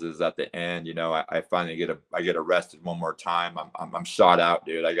happens is at the end, I finally get arrested one more time. I'm shot out,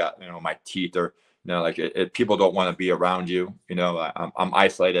 dude. I got, my teeth are, like people don't want to be around you. I'm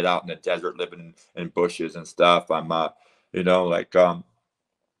isolated out in the desert, living in bushes and stuff. Like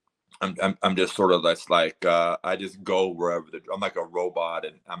I'm just sort of less like I just go wherever I'm like a robot,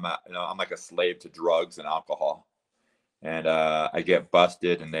 and I'm like a slave to drugs and alcohol. And I get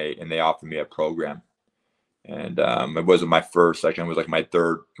busted, and they offer me a program. And it wasn't my first. Like, it was like my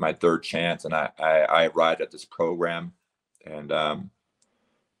third chance, and I arrived at this program, and I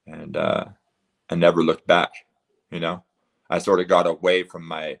never looked back. I sort of got away from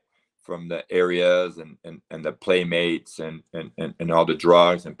the areas and the playmates and all the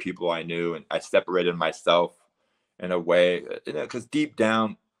drugs and people I knew, and I separated myself in a way, because deep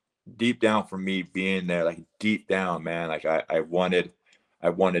down for me being there, like deep down, man, like I wanted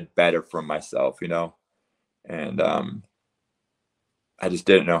better for myself, and I just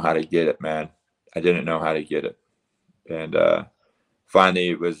didn't know how to get it, man. I didn't know how to get it. And finally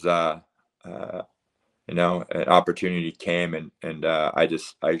it was an opportunity came, and I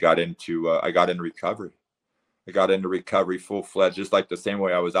got into recovery. I got into recovery full fledged, just like the same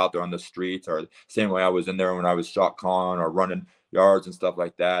way I was out there on the streets, or the same way I was in there when I was shot calling or running yards and stuff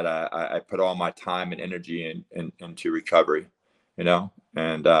like that. I put all my time and energy into recovery, and I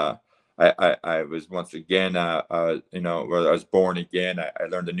was once again, where I was born again. I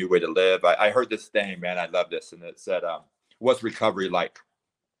learned a new way to live. I heard this thing, man. I love this, and it said, "What's recovery like?"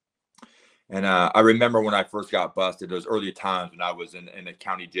 And I remember when I first got busted, those early times when I was in a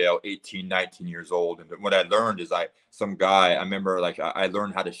county jail, 18, 19 years old. And what I learned is I remember, like, I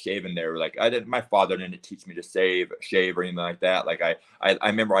learned how to shave in there. Like, my father didn't teach me to shave or anything like that. Like, I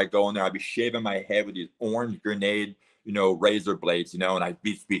remember I go in there, I'd be shaving my head with these orange grenade, razor blades, and I'd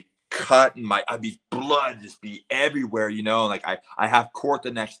be cutting I'd be blood just be everywhere, like I have court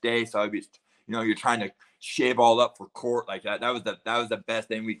the next day. So I'd be, you're trying to shave all up for court like that. That was the best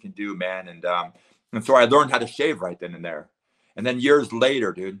thing we can do, man. And so I learned how to shave right then and there. And then years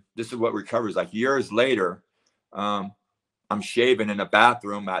later, dude, this is what recovery is like. Years later, I'm shaving in a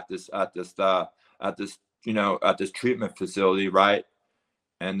bathroom at this treatment facility, right?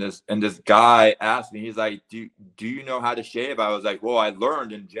 And this guy asked me, he's like, do you know how to shave? I was like, well, I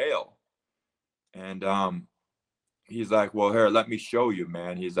learned in jail. And he's like, well, here, let me show you,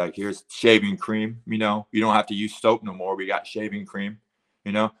 man. He's like, here's shaving cream. You don't have to use soap no more. We got shaving cream.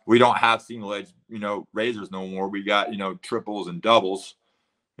 We don't have single edge, razors no more. We got, triples and doubles,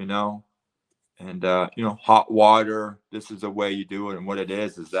 you know, and, hot water. This is the way you do it. And what it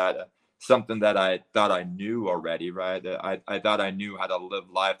is that something that I thought I knew already, right? That I thought I knew how to live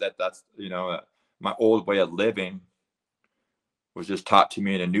life. That's, my old way of living was just taught to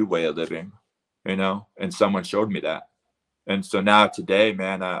me in a new way of living, and someone showed me that. And so now today,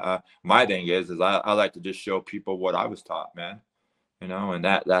 man, my thing is I like to just show people what I was taught, man, and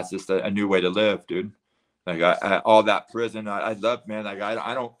that's just a new way to live, dude. Like all that prison, I love, man. Like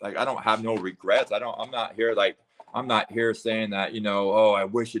I don't have no regrets. I'm not here saying that, oh, I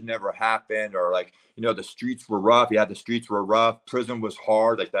wish it never happened, or like, the streets were rough. Yeah, the streets were rough. Prison was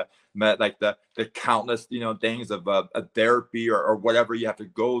hard. The countless, things of therapy or whatever you have to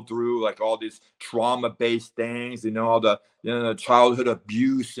go through, like all these trauma-based things, all the, childhood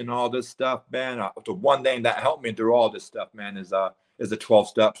abuse and all this stuff, man. The one thing that helped me through all this stuff, man, is the 12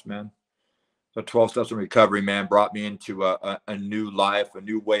 steps, man. So 12 steps in recovery, man, brought me into a new life, a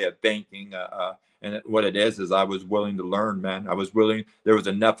new way of thinking. What it is I was willing to learn, man. I was willing. There was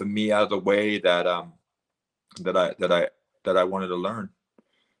enough of me out of the way that I wanted to learn,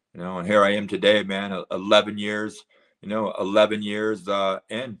 and here I am today, man. 11 years, 11 years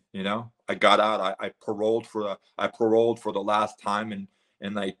in, I got out. I paroled for the last time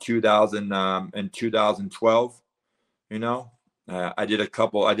in like 2012. I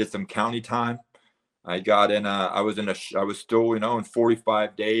did some county time. I got in. I was still, in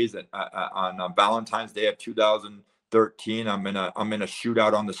 45 days on Valentine's Day of 2013. I'm in a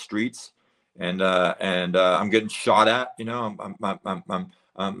shootout on the streets, and I'm getting shot at.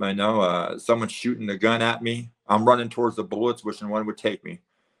 I know someone's shooting a gun at me. I'm running towards the bullets, wishing one would take me,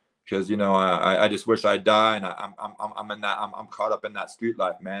 because I just wish I'd die, and I'm caught up in that street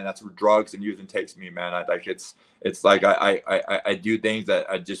life, man. That's where drugs and using takes me, man. It's like I do things that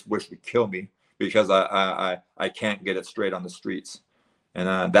I just wish would kill me, because I can't get it straight on the streets.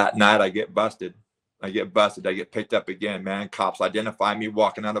 And that night I get busted. I get picked up again, man. Cops identify me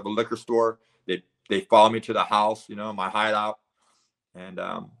walking out of a liquor store. They follow me to the house, my hideout, and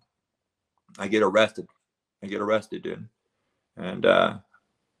I get arrested. Dude. And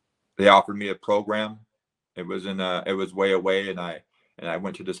they offered me a program. it was way away, and I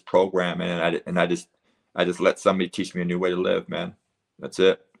went to this program, and I just let somebody teach me a new way to live, man. That's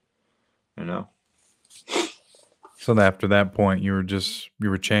it, you know. So after that point, you were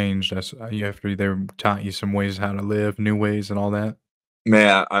changed. After they taught you some ways how to live, new ways, and all that.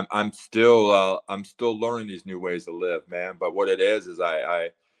 Man, I'm still learning these new ways to live, man. But what it is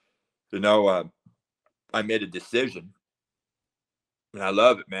I you know I made a decision, and I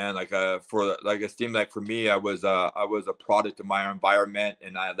love it, man. Like it seemed like for me, I was a product of my environment,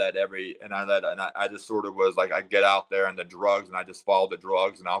 and I just sort of was like I get out there and the drugs, and I just follow the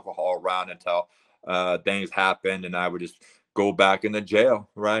drugs and alcohol around until things happened, and I would just go back into jail,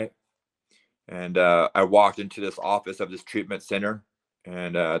 right? And I walked into this office of this treatment center,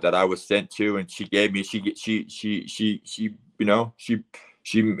 and that I was sent to, and she gave me you know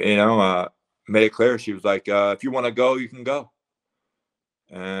made it clear. She was like, if you want to go, you can go.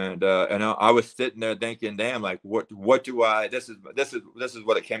 And I was sitting there thinking, damn, like what do I this is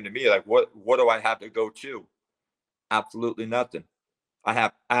what it came to me, like what do I have to go to? Absolutely nothing.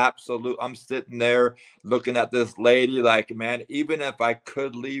 I'm sitting there looking at this lady like, man, even if I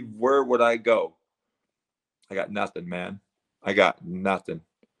could leave, where would I go? I got nothing, man. I got nothing.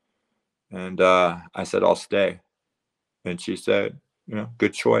 And I said, I'll stay. And she said,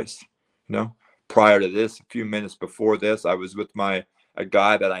 good choice. Prior to this, a few minutes before this, I was with a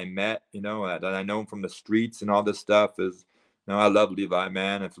guy that I met, that I know from the streets and all this stuff. I love Levi,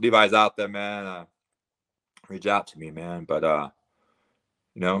 man. If Levi's out there, man, reach out to me, man. But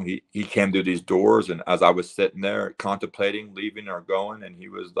he came through these doors, and as I was sitting there contemplating leaving or going, and he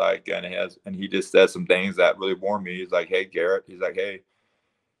was like, and he just said some things that really warmed me. He's like, hey, Garet. He's like, hey,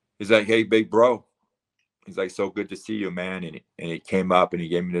 big bro. He's like, so good to see you, man. And he came up and he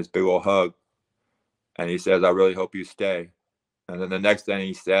gave me this big old hug. And he says, I really hope you stay. And then the next thing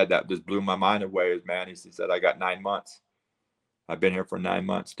he said that just blew my mind away is, man, he said, I got 9 months. I've been here for 9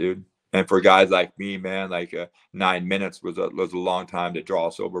 months, dude. And for guys like me, man, like 9 minutes was a long time to draw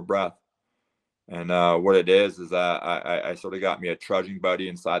a sober breath. And what it is I sort of got me a trudging buddy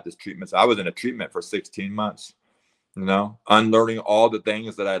inside this treatment. So I was in a treatment for 16 months, unlearning all the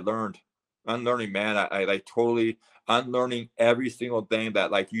things that I learned. Unlearning, man, I like totally unlearning every single thing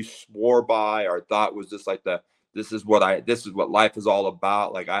that like you swore by or thought was just like this is what life is all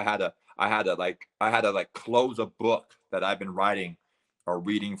about. Like I had to like close a book that I've been writing or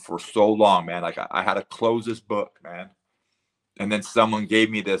reading for so long, man. Like I had to close this book, man. And then someone gave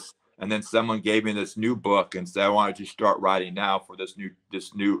me this new book and said, I want you to start writing now for this new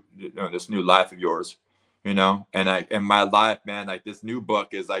life of yours. And my life, man, like this new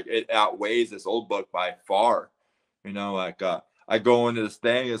book is like, it outweighs this old book by far. I go into this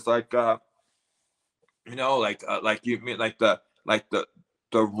thing, it's like like you mean the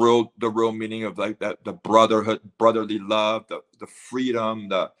real meaning of like that, the brotherly love, the freedom,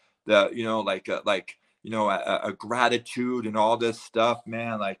 the a gratitude and all this stuff,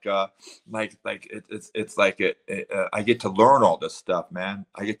 man. I get to learn all this stuff, man.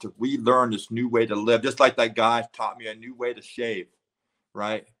 I get to relearn this new way to live, just like that guy taught me a new way to shave,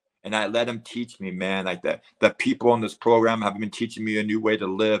 right? And I let him teach me, man. Like the people in this program have been teaching me a new way to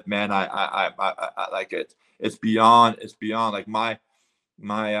live, man. I like it. It's beyond like my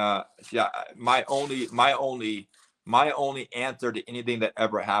only answer to anything that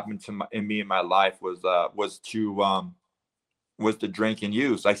ever happened to me in my life was to drink and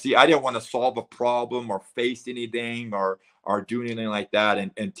use. Like, see, I didn't want to solve a problem or face anything or do anything like that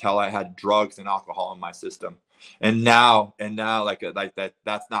until I had drugs and alcohol in my system. And now like that,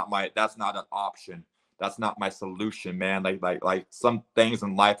 that's not an option. That's not my solution, man. Like some things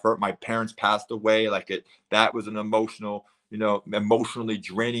in life hurt. My parents passed away. That was an emotionally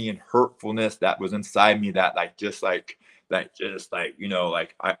draining and hurtfulness that was inside me that I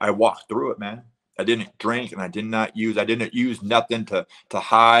walked through it, man. I didn't drink and I didn't use nothing to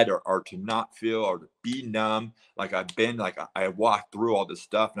hide or to not feel or to be numb. I walked through all this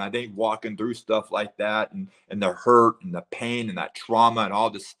stuff, and I think walking through stuff like that and the hurt and the pain and that trauma and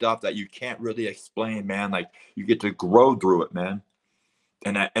all this stuff that you can't really explain, man, like you get to grow through it, man.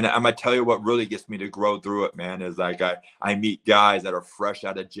 And I'm gonna tell you what really gets me to grow through it, man, is like I meet guys that are fresh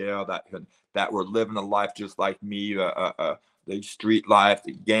out of jail that were living a life just like me, the street life,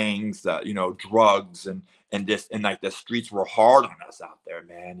 the gangs, drugs, and like the streets were hard on us out there,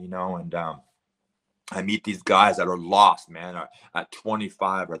 man, and I meet these guys that are lost, man, at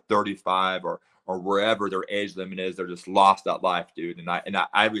 25 or 35 or wherever their age limit is. They're just lost at life, dude. And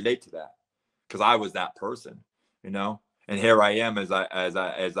I relate to that because I was that person, you know. And here I am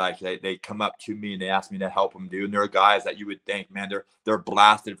they come up to me and they ask me to help them, dude. And there are guys that you would think, man, they're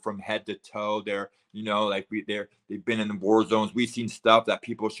blasted from head to toe. You know, like they've been in the war zones. We've seen stuff that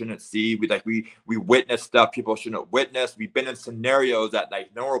people shouldn't see. We witness stuff people shouldn't witness. We've been in scenarios that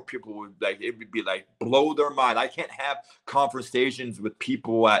like normal people would like, it would be like blow their mind. I can't have conversations with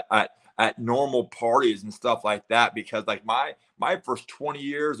people at normal parties and stuff like that, because like my first 20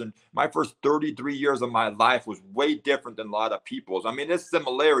 years and my first 33 years of my life was way different than a lot of people's. I mean, there's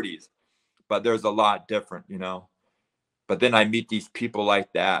similarities, but there's a lot different, you know. But then I meet these people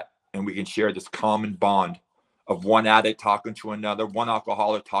like that, and we can share this common bond of one addict talking to another, one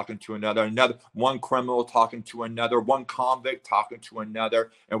alcoholic talking to another, one criminal talking to another, one convict talking to another,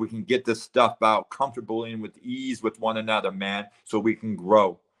 and we can get this stuff out comfortably and with ease with one another, man, so we can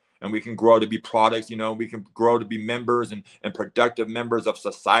grow. And we can grow to be products, you know, we can grow to be members and productive members of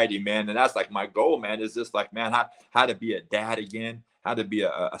society, man. And that's like my goal, man, is just like, man, how to be a dad again, how to be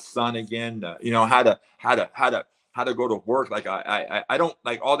a son again, you know, how to go to work. Like I don't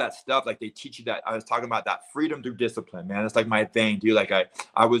like all that stuff. Like they teach you that. I was talking about that freedom through discipline, man. It's like my thing, dude. Like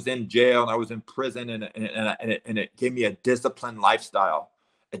I was in jail and I was in prison, and it gave me a disciplined lifestyle.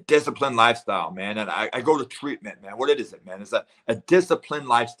 A disciplined lifestyle, man. And I go to treatment, man. What is it, man? It's a disciplined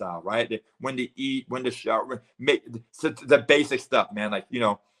lifestyle, right? When to eat, when to shower, make the basic stuff, man. Like, you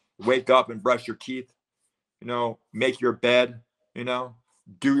know, wake up and brush your teeth, you know, make your bed, you know,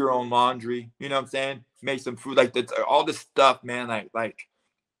 do your own laundry, you know what I'm saying? Make some food, like that's all this stuff, man. Like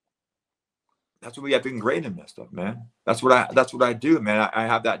that's what we have ingrained in this stuff, man. That's what I do, man. I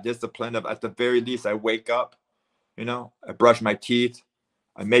have that discipline of, at the very least, I wake up, you know, I brush my teeth,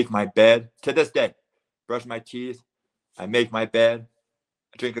 I make my bed. To this day, brush my teeth, I make my bed,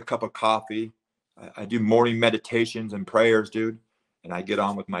 I drink a cup of coffee, I do morning meditations and prayers, dude, and I get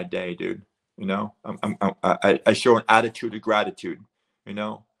on with my day, dude. You know, I show an attitude of gratitude, you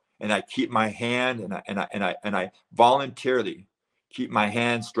know, and I keep my hand, and I voluntarily keep my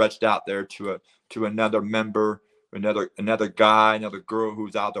hand stretched out there to another member, another guy, another girl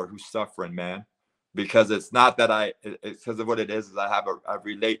who's out there who's suffering, man. Because it's not that it's because of what it is I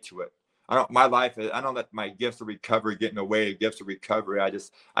relate to it. My life, I don't let my gifts of recovery get in the way of gifts of recovery.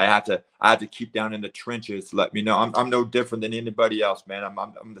 I have to keep down in the trenches to let me know I'm no different than anybody else, man.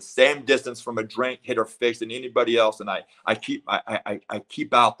 I'm the same distance from a drink hit or fix than anybody else. And I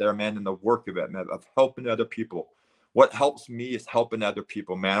keep out there, man, in the work of it, man, of helping other people. What helps me is helping other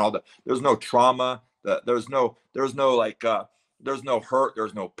people, man. There's no trauma, there's no like there's no hurt,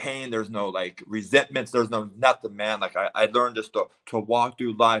 there's no pain, there's no like resentments, there's no nothing, man. Like I learned just to walk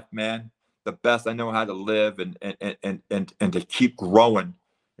through life, man, the best I know how to live, and to keep growing,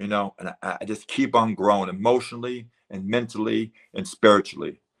 you know. And I just keep on growing emotionally and mentally and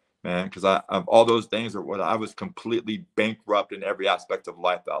spiritually, man, because of all those things are what I was completely bankrupt in every aspect of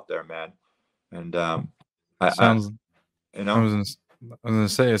life out there, man. And I Sounds. you I know, was gonna, I was gonna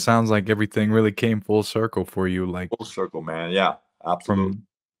say it sounds like everything really came full circle for you. Like full circle, man. Yeah, absolutely. from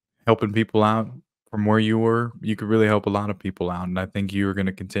helping people out from where you were, you could really help a lot of people out, and I think you're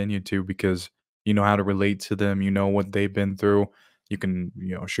gonna continue to because you know how to relate to them. You know what they've been through. You can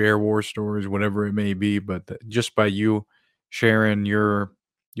share war stories, whatever it may be. But just by you sharing your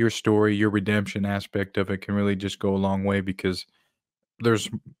story, your redemption aspect of it can really just go a long way because there's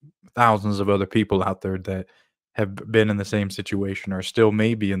thousands of other people out there that have been in the same situation or still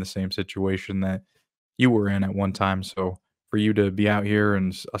may be in the same situation that you were in at one time. So for you to be out here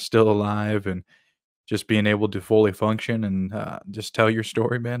and still alive and just being able to fully function and just tell your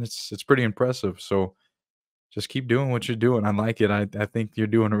story, man, it's pretty impressive. So just keep doing what you're doing. I like it. I think you're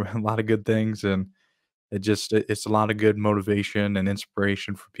doing a lot of good things, and it's a lot of good motivation and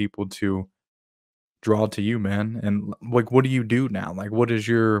inspiration for people to draw to you, man. And like, what do you do now? Like, what is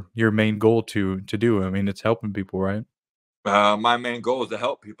your main goal to do? I mean, it's helping people, right? My main goal is to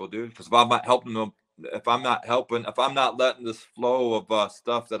help people, dude. Because if I'm not helping them, if I'm not letting this flow of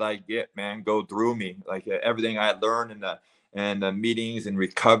stuff that I get, man, go through me, like everything I learned in the meetings and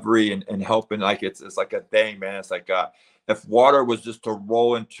recovery and helping, like it's like a thing, man. It's like if water was just to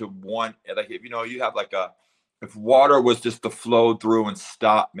roll into one, like if you have like a if water was just to flow through and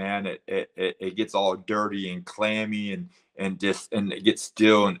stop, man, it gets all dirty and clammy and it gets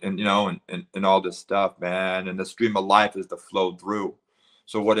still and all this stuff, man. And the stream of life is to flow through.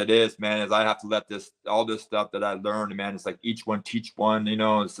 So what it is, man, is I have to let all this stuff that I learned, man. It's like each one teach one,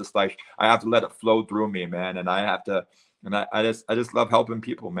 It's just like I have to let it flow through me, man. And I have to, and I just love helping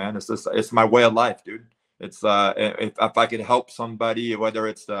people, man. It's my way of life, dude. It's if I could help somebody, whether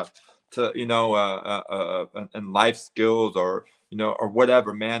it's to and life skills or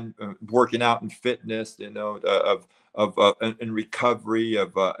whatever, man, working out and fitness, of in recovery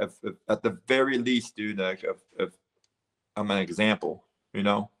if at the very least, dude, like if I'm an example, you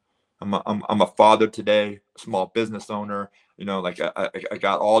know, I'm a father today, small business owner. You know, like I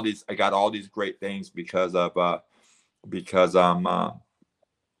got all these great things because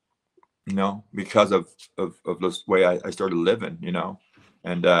you know, because of this way I started living, you know.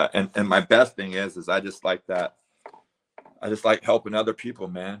 And my best thing is I just like that. I just like helping other people,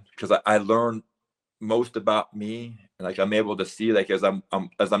 man, because I learn most about me, and like I'm able to see, like as I'm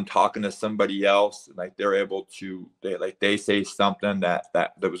talking to somebody else, like they're able to, they say something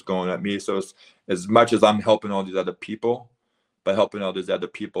that was going at me. So it's, as much as I'm helping all these other people, but helping all these other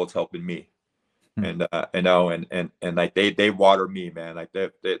people, it's helping me. And you know, and like they water me, man. Like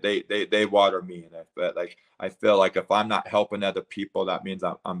they water me, and I feel like if I'm not helping other people, that means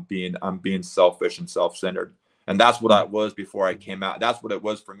I'm being selfish and self-centered. And that's what I was before I came out. That's what it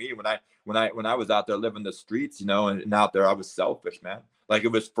was for me when I was out there living the streets, you know, and out there I was selfish, man. Like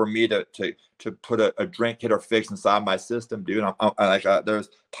it was for me to put a drink hit or fix inside my system, dude. There's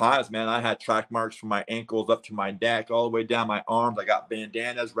times, man, I had track marks from my ankles up to my neck, all the way down my arms. I got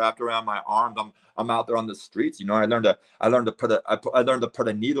bandanas wrapped around my arms. I'm out there on the streets, you know. I learned to put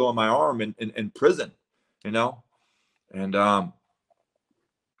a needle in my arm in prison, you know. And now,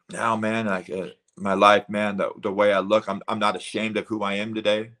 man, like my life, man, the way I look, I'm not ashamed of who I am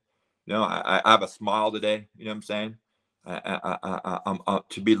today. You know, I have a smile today. You know what I'm saying? I'm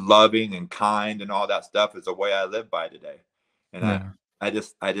to be loving and kind and all that stuff is the way I live by today. And Yeah. I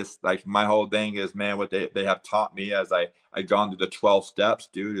just like, my whole thing is, man, what they have taught me as I gone through the 12 steps,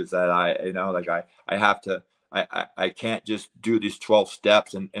 dude, is that you know, like I have to, I can't just do these 12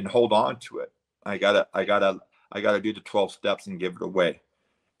 steps and hold on to it. I gotta do the 12 steps and give it away.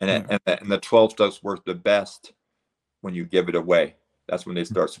 And the 12 steps work the best when you give it away. That's when they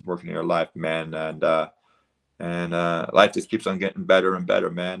start working in your life, man. And life just keeps on getting better and better,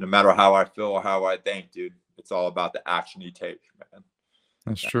 man. No matter how I feel or how I think, dude, it's all about the action you take, man.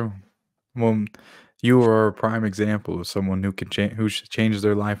 That's true. Well, you are a prime example of someone who can who's changed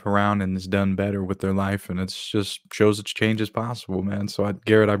their life around and has done better with their life, and it's just shows that change is possible, man. So,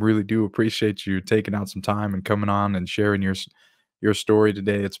 Garrett, I really do appreciate you taking out some time and coming on and sharing your story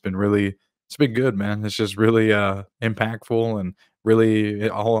today. It's been good, man. It's just really impactful and really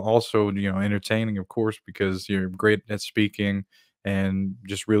also, you know, entertaining, of course, because you're great at speaking and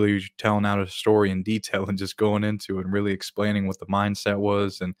just really telling out a story in detail and just going into it and really explaining what the mindset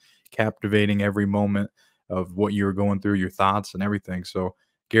was and captivating every moment of what you were going through, your thoughts and everything. So,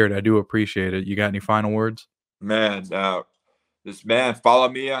 Garrett, I do appreciate it. You got any final words? Man, this man, follow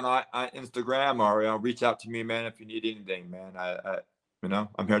me on Instagram, or, you know, reach out to me, man, if you need anything, man. You know,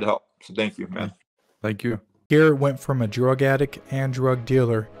 I'm here to help. So thank you, man. Thank you. Garrett went from a drug addict and drug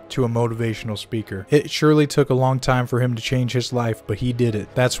dealer to a motivational speaker. It surely took a long time for him to change his life, but he did it.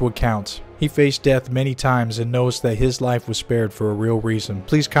 That's what counts. He faced death many times and knows that his life was spared for a real reason.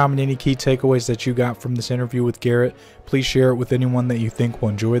 Please comment any key takeaways that you got from this interview with Garrett. Please share it with anyone that you think will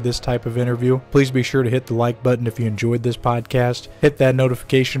enjoy this type of interview. Please be sure to hit the like button if you enjoyed this podcast. Hit that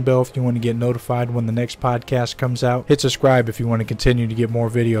notification bell if you want to get notified when the next podcast comes out. Hit subscribe if you want to continue to get more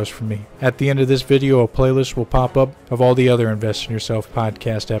videos from me. At the end of this video, a playlist will pop up of all the other Invest in Yourself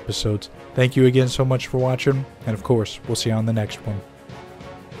podcast episodes. Thank you again so much for watching, and of course, we'll see you on the next one.